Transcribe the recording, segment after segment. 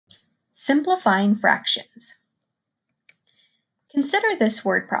Simplifying fractions. Consider this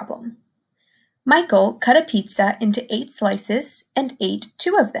word problem. Michael cut a pizza into 8 slices and ate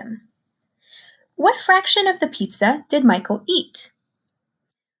 2 of them. What fraction of the pizza did Michael eat?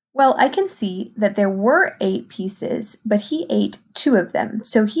 Well, I can see that there were 8 pieces, but he ate 2 of them.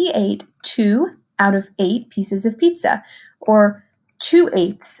 So he ate 2 out of 8 pieces of pizza, or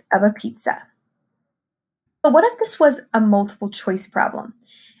 2/8 of a pizza. But what if this was a multiple choice problem,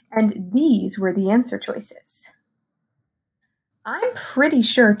 and these were the answer choices? I'm pretty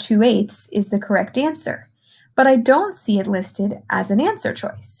sure 2/8 is the correct answer, but I don't see it listed as an answer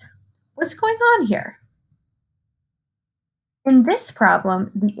choice. What's going on here? In this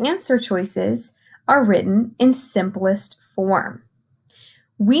problem, the answer choices are written in simplest form.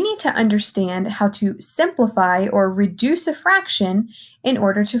 We need to understand how to simplify or reduce a fraction in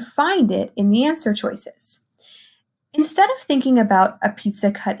order to find it in the answer choices. Instead of thinking about a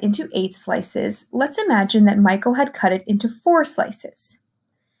pizza cut into 8 slices, let's imagine that Michael had cut it into 4 slices.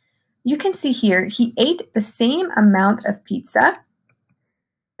 You can see here he ate the same amount of pizza,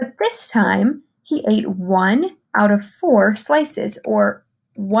 but this time he ate 1 out of 4 slices, or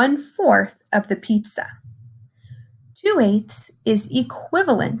 1/4 of the pizza. 2/8 is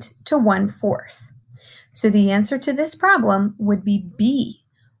equivalent to 1/4. So the answer to this problem would be B,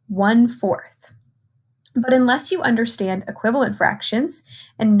 1/4. But unless you understand equivalent fractions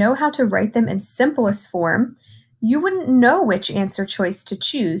and know how to write them in simplest form, you wouldn't know which answer choice to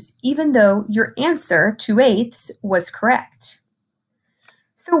choose, even though your answer, 2/8, was correct.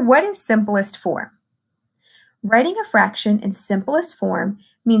 So what is simplest form? Writing a fraction in simplest form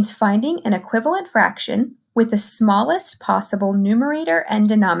means finding an equivalent fraction with the smallest possible numerator and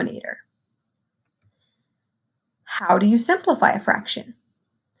denominator. How do you simplify a fraction?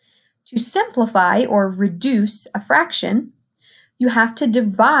 To simplify or reduce a fraction, you have to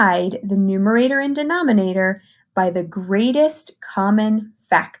divide the numerator and denominator by the greatest common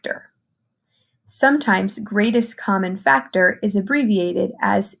factor. Sometimes greatest common factor is abbreviated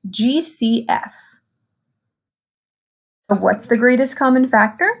as GCF. So what's the greatest common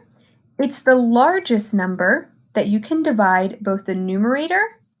factor? It's the largest number that you can divide both the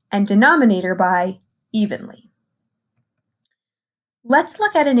numerator and denominator by evenly. Let's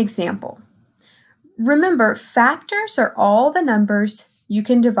look at an example. Remember, factors are all the numbers you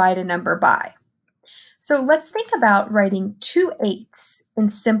can divide a number by. So let's think about writing 2/8 in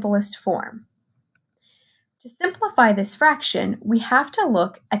simplest form. To simplify this fraction, we have to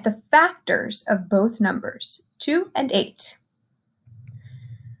look at the factors of both numbers, 2 and 8.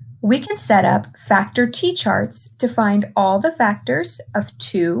 We can set up factor T-charts to find all the factors of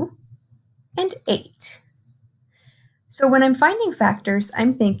 2 and 8. So when I'm finding factors,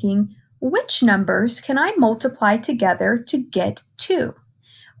 I'm thinking, which numbers can I multiply together to get 2?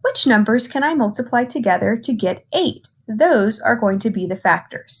 Which numbers can I multiply together to get 8? Those are going to be the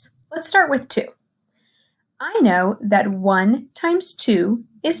factors. Let's start with 2. I know that 1 times 2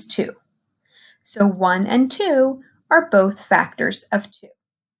 is 2. So 1 and 2 are both factors of 2.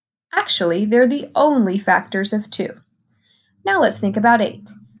 Actually, they're the only factors of 2. Now let's think about 8.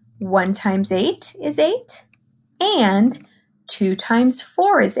 1 times 8 is 8. And 2 times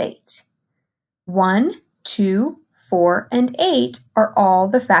 4 is 8. 1, 2, 4, and 8 are all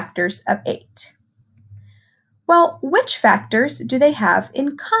the factors of 8. Well, which factors do they have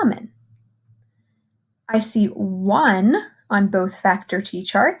in common? I see 1 on both factor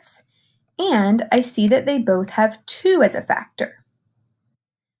T-charts, and I see that they both have 2 as a factor.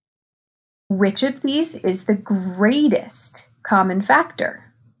 Which of these is the greatest common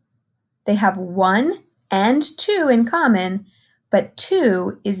factor? They have 1 and 2 in common, but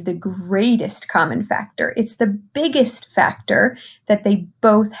 2 is the greatest common factor. It's the biggest factor that they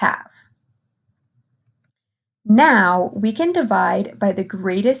both have. Now we can divide by the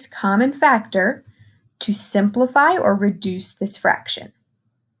greatest common factor to simplify or reduce this fraction.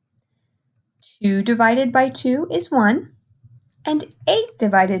 2 divided by 2 is 1, and 8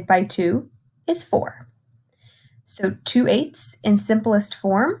 divided by 2 is 4. So 2/8 in simplest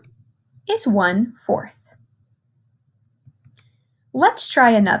form is 1/4. Let's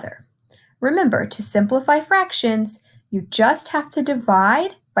try another. Remember, to simplify fractions, you just have to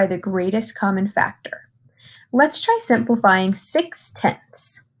divide by the greatest common factor. Let's try simplifying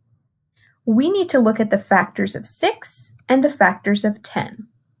 6/10. We need to look at the factors of 6 and the factors of 10.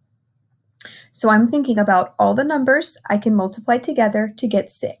 So I'm thinking about all the numbers I can multiply together to get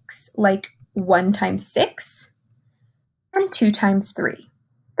 6, like 1 times 6 and 2 times 3.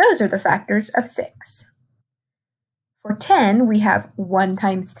 Those are the factors of 6. For 10, we have 1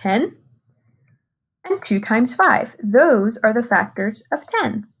 times 10 and 2 times 5. Those are the factors of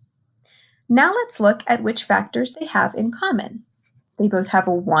 10. Now let's look at which factors they have in common. They both have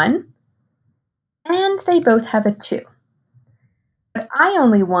a 1 and they both have a 2. But I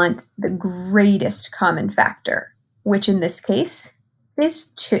only want the greatest common factor, which in this case is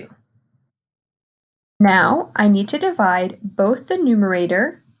 2. Now I need to divide both the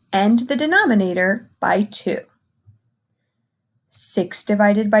numerator and the denominator by 2. 6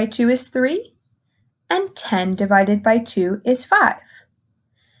 divided by 2 is 3, and 10 divided by 2 is 5.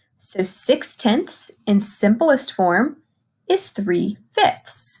 So 6/10 in simplest form is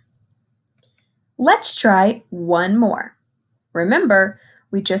 3/5. Let's try one more. Remember,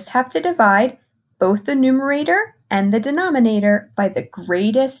 we just have to divide both the numerator and the denominator by the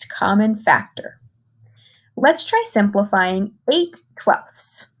greatest common factor. Let's try simplifying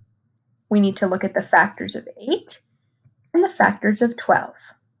 8/12. We need to look at the factors of 8 and the factors of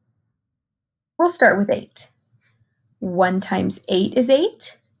 12. We'll start with 8. 1 times 8 is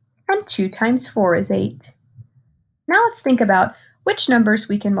 8, and 2 times 4 is 8. Now let's think about which numbers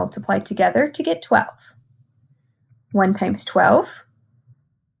we can multiply together to get 12. 1 times 12,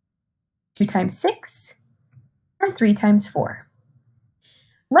 2 times 6, and 3 times 4.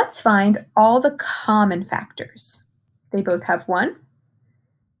 Let's find all the common factors. They both have 1,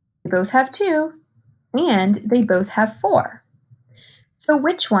 they both have 2, and they both have 4. So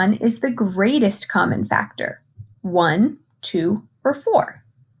which one is the greatest common factor? 1, 2, or 4?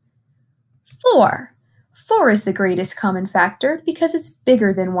 4. 4 is the greatest common factor because it's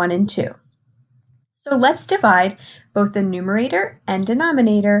bigger than 1 and 2. So let's divide both the numerator and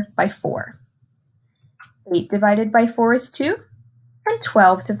denominator by 4. 8 divided by 4 is 2, and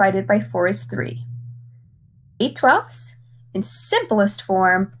 12 divided by 4 is 3. 8/12 in simplest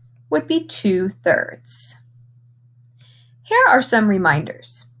form would be 2/3. Here are some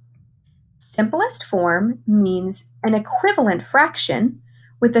reminders. Simplest form means an equivalent fraction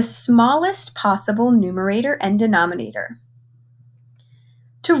with the smallest possible numerator and denominator.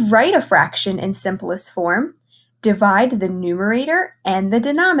 To write a fraction in simplest form, divide the numerator and the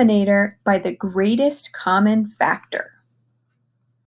denominator by the greatest common factor.